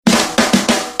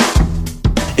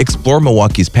Explore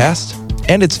Milwaukee's past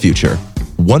and its future,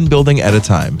 one building at a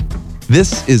time.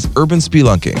 This is Urban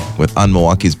Spelunking with On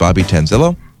Milwaukee's Bobby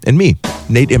Tanzillo and me,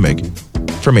 Nate Immig,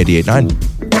 from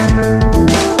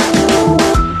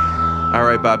 88.9. All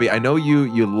right, Bobby, I know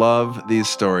you love these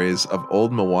stories of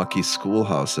old Milwaukee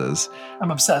schoolhouses.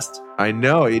 I'm obsessed. I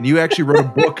know, and you actually wrote a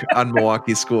book on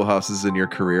Milwaukee schoolhouses in your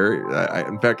career.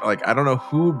 In fact, I don't know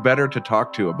who better to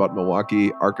talk to about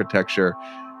Milwaukee architecture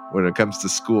when it comes to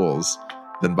schools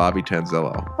than Bobby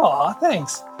Tanzillo. Aw,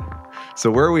 thanks. So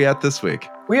where are we at this week?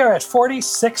 We are at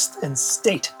 46th and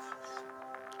State.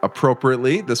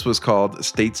 Appropriately, this was called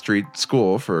State Street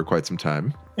School for quite some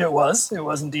time. It was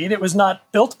indeed. It was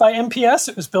not built by MPS.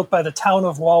 It was built by the town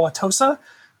of Wauwatosa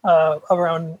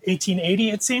around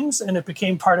 1880, it seems, and it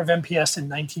became part of MPS in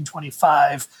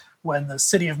 1925 when the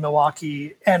city of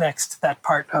Milwaukee annexed that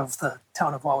part of the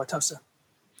town of Wauwatosa.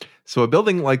 So a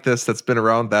building like this that's been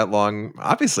around that long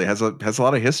obviously has a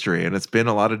lot of history, and it's been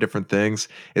a lot of different things.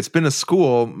 It's been a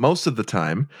school most of the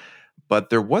time, but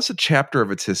there was a chapter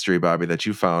of its history, Bobby, that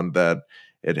you found that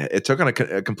it took on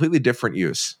a completely different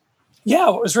use. Yeah,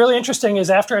 what was really interesting is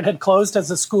after it had closed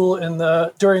as a school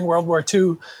during World War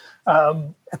II,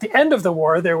 at the end of the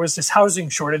war, there was this housing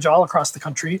shortage all across the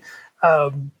country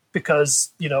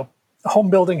because, home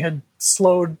building had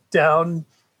slowed down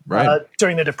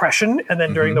during the Depression. And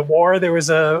then during the war, there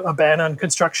was a ban on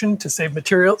construction to save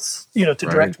materials, to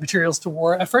direct materials to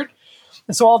war effort.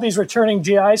 And so all these returning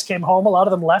GIs came home. A lot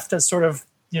of them left as sort of,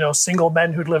 single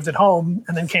men who'd lived at home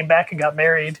and then came back and got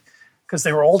married because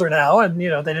they were older now and,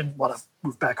 they didn't want to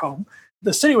move back home.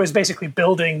 The city was basically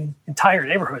building entire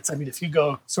neighborhoods. I mean, if you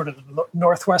go sort of the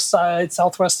northwest side,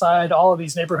 southwest side, all of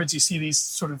these neighborhoods, you see these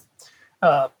sort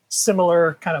of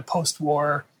similar kind of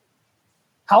post-war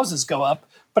houses go up.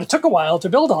 But it took a while to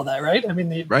build all that, right? I mean,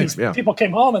 these people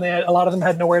came home and a lot of them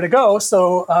had nowhere to go.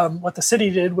 So what the city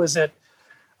did was it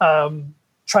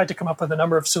tried to come up with a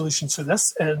number of solutions for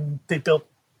this. And they built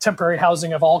temporary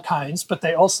housing of all kinds, but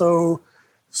they also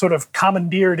sort of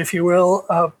commandeered, if you will,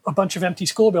 a bunch of empty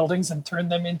school buildings and turned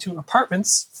them into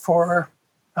apartments for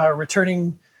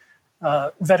returning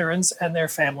veterans and their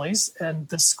families. And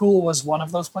the school was one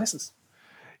of those places.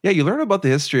 Yeah, you learn about the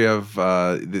history of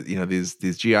these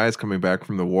GIs coming back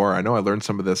from the war. I know I learned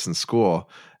some of this in school,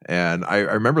 and I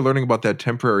remember learning about that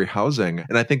temporary housing,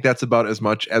 and I think that's about as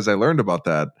much as I learned about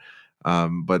that.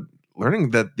 But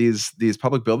learning that these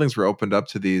public buildings were opened up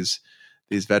to these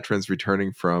veterans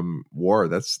returning from war,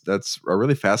 that's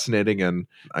really fascinating, and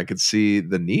I could see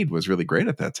the need was really great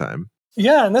at that time.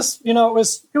 Yeah, and this, it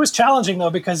was challenging though,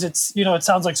 because it's, it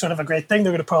sounds like sort of a great thing.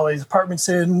 They're going to put all these apartments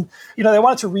in. They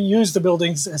wanted to reuse the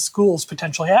buildings as schools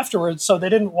potentially afterwards, so they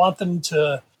didn't want them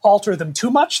to alter them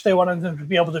too much. They wanted them to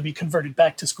be able to be converted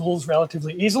back to schools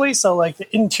relatively easily. So like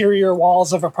the interior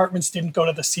walls of apartments didn't go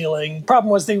to the ceiling. Problem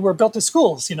was they were built as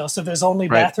schools, so there's only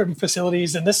bathroom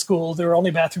facilities in this school. There were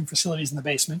only bathroom facilities in the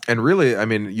basement. And really, I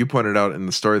mean, you pointed out in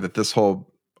the story that this whole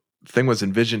thing was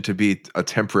envisioned to be a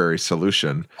temporary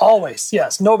solution. Always,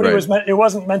 yes. It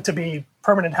wasn't meant to be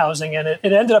permanent housing, and it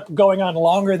ended up going on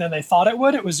longer than they thought it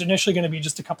would. It was initially going to be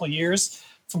just a couple of years,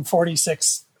 from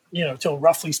 46, till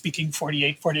roughly speaking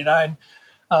 48, 49.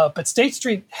 But State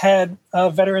Street had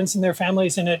veterans and their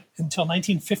families in it until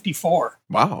 1954.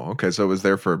 Wow. Okay. So it was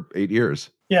there for 8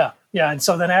 years. Yeah. Yeah. And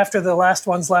so then after the last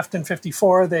ones left in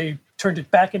 54, they turned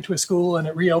it back into a school and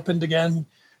it reopened again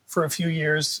for a few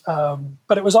years.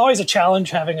 But it was always a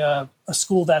challenge having a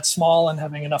school that small and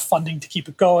having enough funding to keep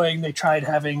it going. They tried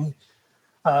having,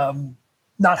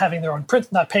 not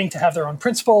paying to have their own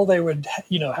principal. They would,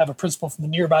 have a principal from the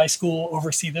nearby school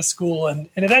oversee this school. And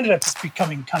it ended up just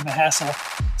becoming kind of a hassle.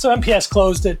 So MPS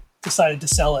closed it, decided to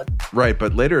sell it. Right.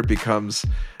 But later it becomes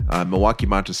Milwaukee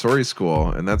Montessori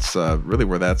School. And that's really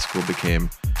where that school became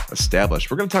established.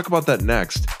 We're going to talk about that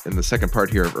next in the second part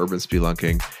here of Urban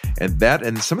Spelunking, and that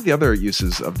and some of the other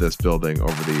uses of this building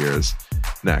over the years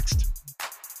next.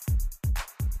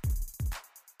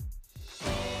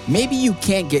 Maybe you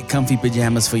can't get comfy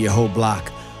pajamas for your whole block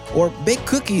or bake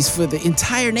cookies for the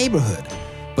entire neighborhood,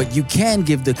 but you can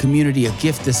give the community a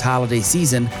gift this holiday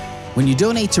season. When you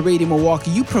donate to Radio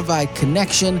Milwaukee, you provide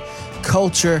connection,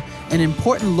 culture, and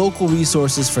important local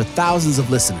resources for thousands of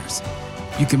listeners.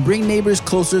 You can bring neighbors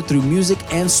closer through music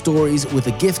and stories with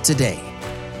a gift today.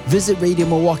 Visit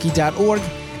RadioMilwaukee.org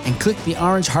and click the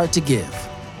orange heart to give.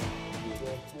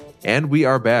 And we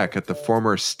are back at the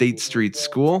former State Street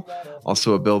School,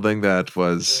 also a building that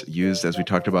was used, as we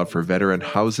talked about, for veteran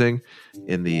housing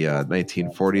in the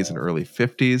 1940s and early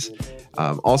 50s.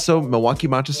 Also, Milwaukee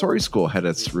Montessori School had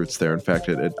its roots there. In fact,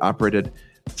 it operated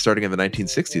starting in the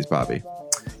 1960s, Bobby.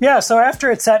 Yeah, so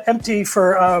after it sat empty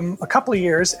for a couple of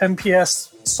years,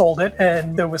 MPS sold it,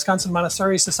 and the Wisconsin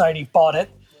Montessori Society bought it,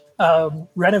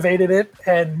 renovated it,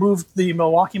 and moved the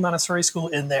Milwaukee Montessori School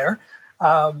in there.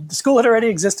 The school had already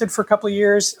existed for a couple of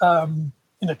years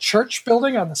in a church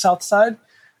building on the south side,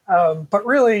 but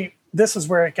really this is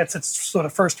where it gets its sort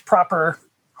of first proper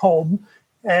home,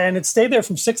 and it stayed there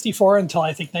from 1964 until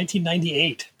I think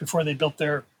 1998 before they built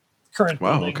their current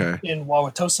building in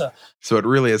Wauwatosa. So it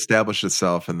really established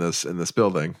itself in this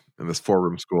building, in this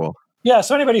 4-room school. Yeah,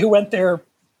 so anybody who went there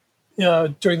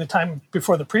during the time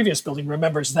before the previous building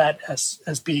remembers that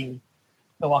as being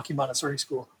Milwaukee Montessori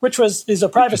School, which is a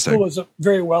private school, was a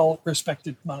very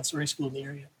well-respected Montessori school in the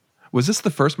area. Was this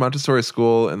the first Montessori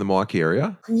school in the Milwaukee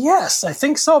area? Yes, I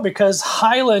think so, because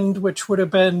Highland, which would have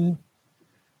been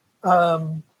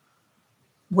late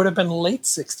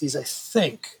 60s, I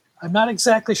think. I'm not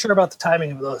exactly sure about the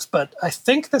timing of those, but I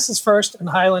think this is first and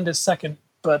Highland is second,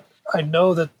 but I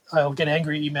know that I'll get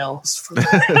angry emails from,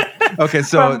 okay,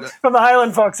 so from the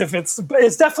Highland folks if it's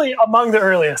definitely among the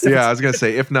earliest. Yeah, I was going to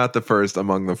say, if not the first,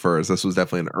 among the first. This was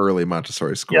definitely an early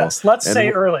Montessori school. Yes, let's say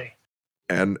early.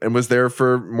 And was there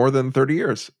for more than 30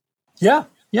 years. Yeah,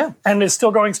 and is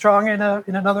still going strong in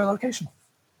another location.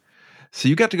 So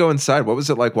you got to go inside. What was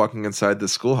it like walking inside the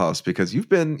schoolhouse? Because you've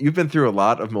been through a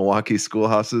lot of Milwaukee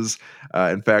schoolhouses.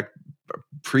 In fact,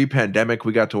 pre-pandemic,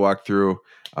 we got to walk through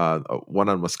one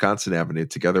on Wisconsin Avenue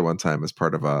together one time as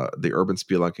part of the Urban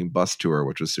Spelunking bus tour,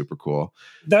 which was super cool.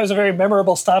 That was a very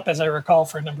memorable stop, as I recall,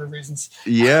 for a number of reasons.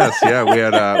 Yes, yeah,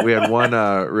 we had one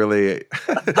really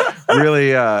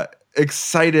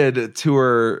excited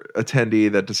tour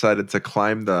attendee that decided to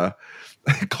climb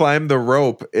the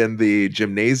rope in the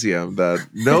gymnasium that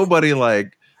nobody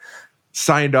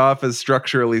signed off as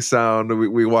structurally sound.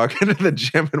 We walk into the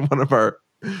gym and one of our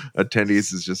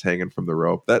attendees is just hanging from the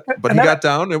rope. But he got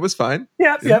down. It was fine.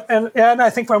 Yeah. And I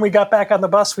think when we got back on the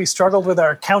bus, we struggled with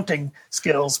our counting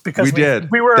skills because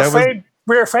we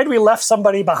were afraid we left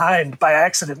somebody behind by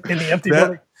accident in the empty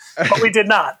building. But we did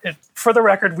not. For the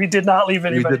record, we did not leave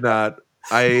anybody. We did not.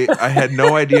 I had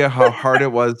no idea how hard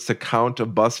it was to count a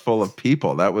bus full of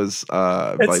people. That was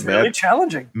it's really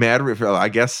challenging. I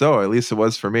guess so. At least it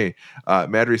was for me.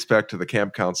 Mad respect to the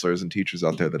camp counselors and teachers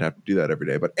out there that have to do that every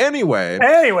day. But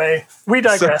anyway, we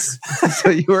digress. So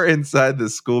you were inside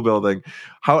this school building.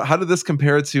 How did this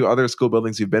compare to other school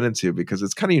buildings you've been into? Because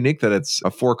it's kind of unique that it's a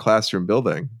 4-classroom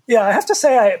building. Yeah, I have to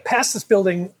say I pass this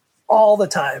building all the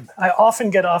time. I often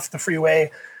get off the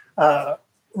freeway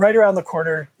right around the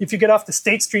corner. If you get off the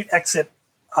State Street exit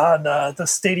on the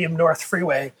Stadium North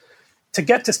Freeway, to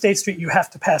get to State Street, you have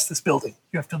to pass this building.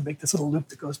 You have to make this little loop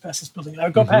that goes past this building. And I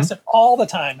would go past it all the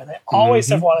time, and I always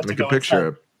have wanted to go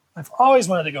inside. I've always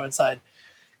wanted to go inside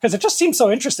because it just seems so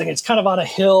interesting. It's kind of on a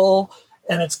hill,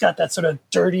 and it's got that sort of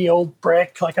dirty old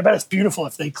brick. I bet it's beautiful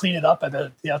if they clean it up. I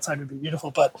bet the outside would be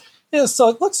beautiful. But so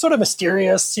it looks sort of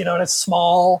mysterious, and it's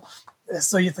small.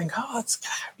 So you think, I'd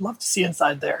love to see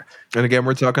inside there. And again,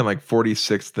 we're talking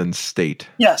 46th and State.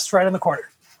 Yes, right in the corner.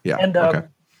 Yeah, and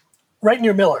right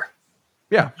near Miller.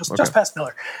 Yeah, just past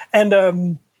Miller.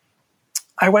 And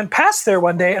I went past there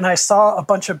one day, and I saw a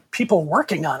bunch of people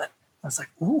working on it. I was like,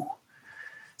 ooh.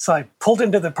 So I pulled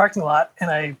into the parking lot,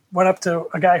 and I went up to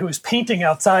a guy who was painting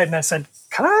outside, and I said,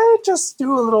 can I just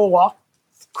do a little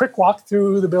quick walk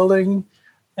through the building?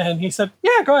 And he said,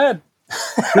 yeah, go ahead.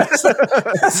 So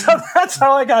that's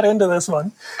how I got into this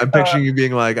one. I'm picturing you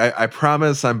being like, I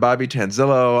promise I'm Bobby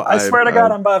Tanzillo. I swear to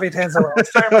God, I'm Bobby Tanzillo. I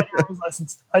swear my driver's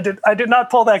license. I did not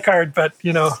pull that card, but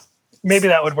maybe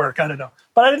that would work. I don't know.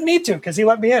 But I didn't need to because he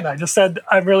let me in. I just said,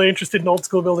 I'm really interested in old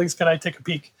school buildings. Can I take a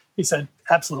peek? He said,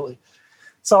 absolutely.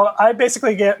 So I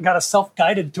basically got a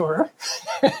self-guided tour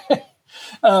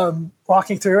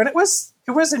walking through, and it was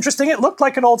interesting. It looked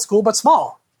like an old school, but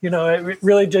small. It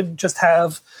really did just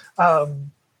have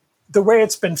the way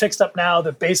it's been fixed up now.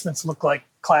 The basements look like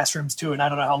classrooms too, and I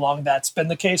don't know how long that's been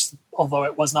the case, although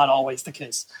it was not always the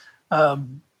case. But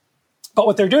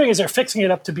what they're doing is they're fixing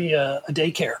it up to be a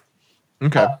daycare.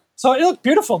 Okay. So it looked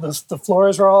beautiful. The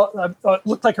floors were all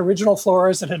looked like original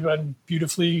floors that had been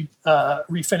beautifully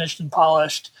refinished and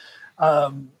polished.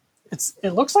 It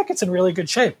looks like it's in really good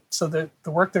shape. So the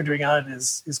work they're doing on it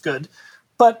is good,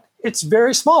 but it's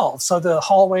very small. So the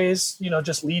hallways,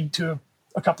 just lead to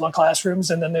a couple of classrooms,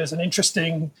 and then there's an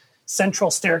interesting central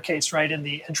staircase right in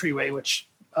the entryway, which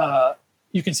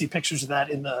you can see pictures of that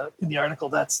in the article.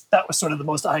 That was sort of the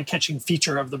most eye-catching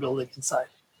feature of the building inside.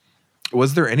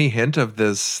 Was there any hint of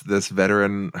this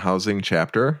veteran housing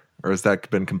chapter, or has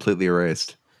that been completely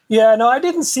erased? Yeah, no, I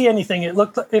didn't see anything. It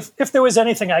looked if there was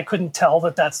anything, I couldn't tell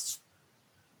that's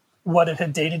what it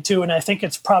had dated to. And I think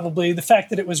it's probably the fact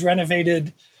that it was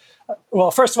renovated.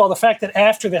 Well, first of all, the fact that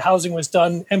after the housing was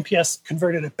done, MPS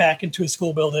converted it back into a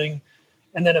school building.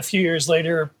 And then a few years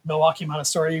later, Milwaukee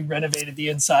Montessori renovated the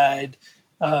inside.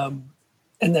 And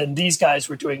then these guys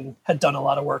had done a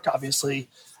lot of work, obviously,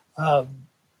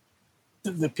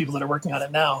 the people that are working on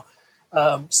it now.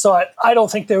 So I don't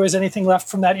think there was anything left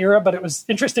from that era, but it was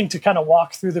interesting to kind of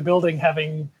walk through the building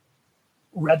having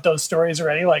read those stories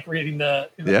already, like reading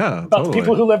about the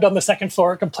people who lived on the second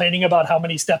floor complaining about how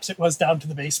many steps it was down to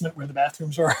the basement where the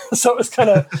bathrooms were. So it was kind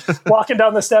of walking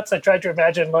down the steps. I tried to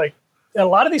imagine, like, a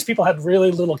lot of these people had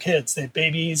really little kids. They had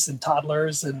babies and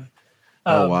toddlers and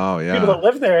people that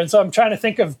lived there. And so I'm trying to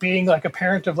think of being like a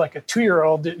parent of like a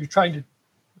 2-year-old that you're trying to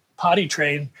potty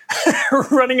train,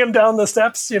 running him down the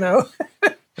steps, and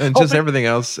just everything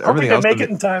else make it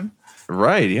in time.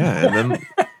 Right. Yeah. And then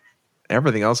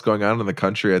everything else going on in the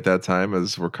country at that time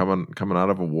as we're coming out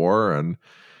of a war and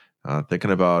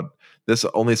thinking about this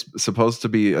only supposed to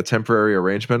be a temporary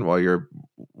arrangement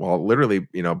while literally,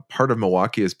 part of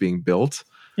Milwaukee is being built.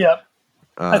 Yeah.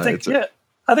 I think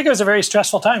it was a very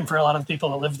stressful time for a lot of people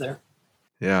that lived there.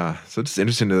 Yeah. So it's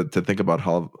interesting to think about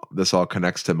how this all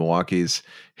connects to Milwaukee's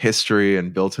history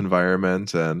and built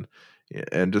environment and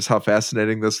just how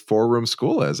fascinating this 4-room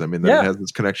school is. I mean, it has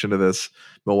this connection to this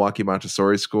Milwaukee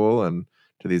Montessori school and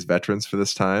to these veterans for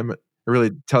this time. It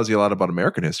really tells you a lot about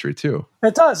American history too.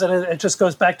 It does. And it just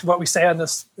goes back to what we say on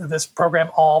this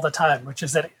program all the time, which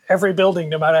is that every building,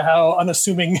 no matter how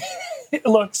unassuming it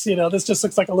looks, this just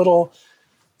looks like a little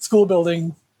school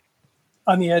building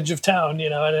on the edge of town,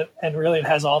 and really it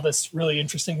has all this really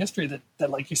interesting history that,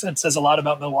 like you said, says a lot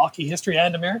about Milwaukee history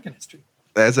and American history.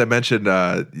 As I mentioned,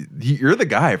 you're the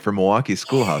guy for Milwaukee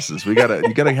schoolhouses. You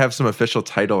gotta have some official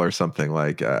title or something,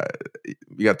 like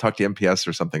you got to talk to MPS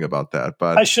or something about that.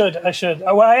 But I should.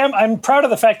 Well, I'm proud of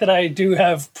the fact that I do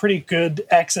have pretty good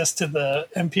access to the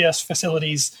MPS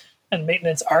facilities and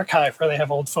maintenance archive, where they have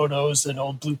old photos and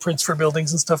old blueprints for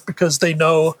buildings and stuff, because they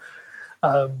know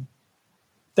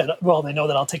that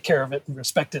I'll take care of it and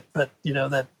respect it, but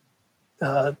that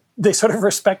they sort of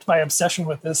respect my obsession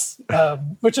with this,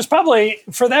 which is probably,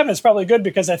 for them, is probably good,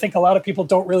 because I think a lot of people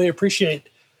don't really appreciate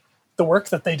the work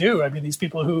that they do. I mean, these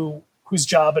people whose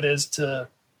job it is to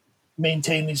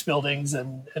maintain these buildings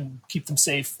and keep them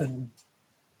safe and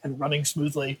running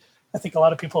smoothly. I think a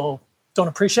lot of people don't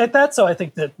appreciate that. So I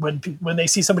think that when they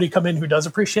see somebody come in who does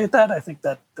appreciate that, I think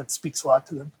that speaks a lot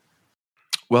to them.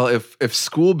 Well, if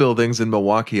school buildings in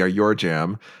Milwaukee are your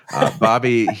jam,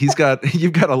 Bobby, you've got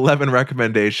 11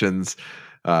 recommendations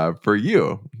for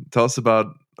you. Tell us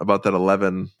about that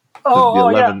 11.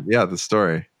 The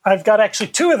story. I've got actually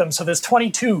 2 of them, so there's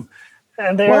 22,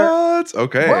 and they're what?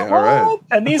 Okay, all right.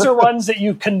 And these are ones that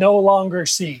you can no longer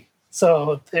see.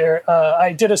 So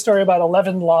I did a story about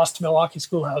 11 lost Milwaukee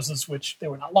schoolhouses, which they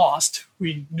were not lost.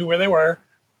 We knew where they were,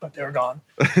 but they were gone.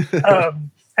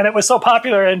 And it was so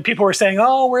popular, and people were saying,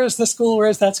 "Oh, where's this school?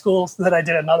 Where's that school?" So that I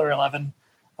did another 11,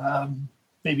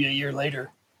 maybe a year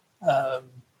later.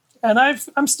 And I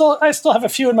still have a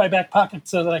few in my back pocket,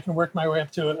 so that I can work my way up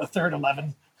to a third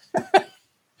 11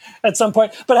 at some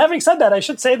point. But having said that, I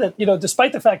should say that,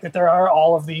 despite the fact that there are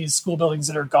all of these school buildings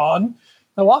that are gone,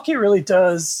 Milwaukee really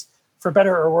does, for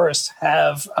better or worse,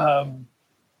 have an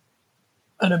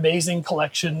amazing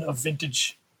collection of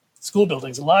vintage school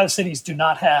buildings. A lot of cities do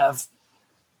not have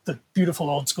the beautiful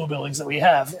old school buildings that we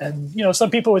have. And,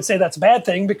 some people would say that's a bad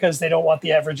thing because they don't want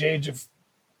the average age of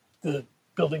the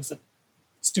buildings that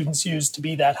students use to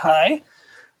be that high.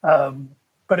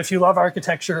 But if you love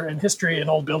architecture and history and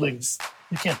old buildings,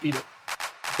 you can't beat it.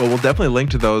 Well, we'll definitely link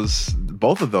to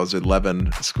both of those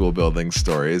 11 school building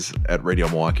stories at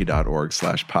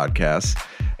radiomilwaukee.org/podcasts.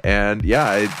 And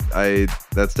I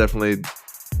that's definitely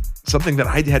something that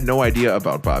I had no idea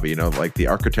about, Bobby, like the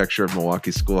architecture of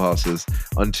Milwaukee schoolhouses,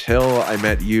 until I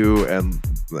met you and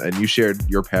you shared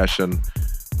your passion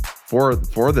for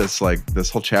this, like this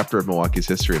whole chapter of Milwaukee's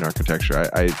history and architecture.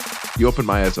 You opened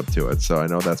my eyes up to it. So I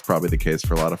know that's probably the case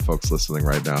for a lot of folks listening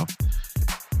right now.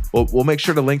 Well, we'll make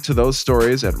sure to link to those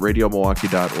stories at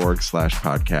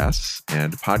radiomilwaukee.org/podcasts.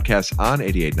 And podcasts on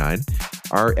 88.9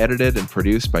 are edited and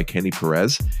produced by Kenny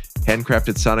Perez.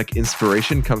 Handcrafted sonic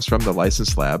inspiration comes from The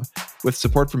License Lab, with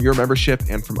support from your membership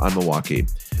and from On Milwaukee.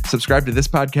 Subscribe to this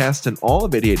podcast and all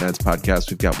of 88.9's podcasts.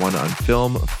 We've got one on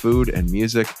film, food, and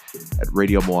music at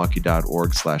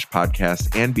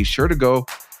radiomilwaukee.org/podcast. And be sure to go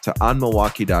to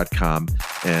onmilwaukee.com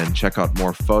and check out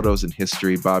more photos and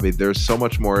history. Bobby, there's so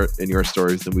much more in your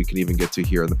stories than we can even get to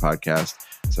here in the podcast.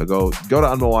 So go to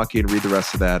On Milwaukee and read the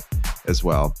rest of that as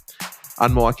well.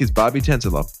 On Milwaukee's Bobby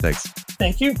Tanzilo. Thanks.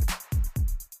 Thank you.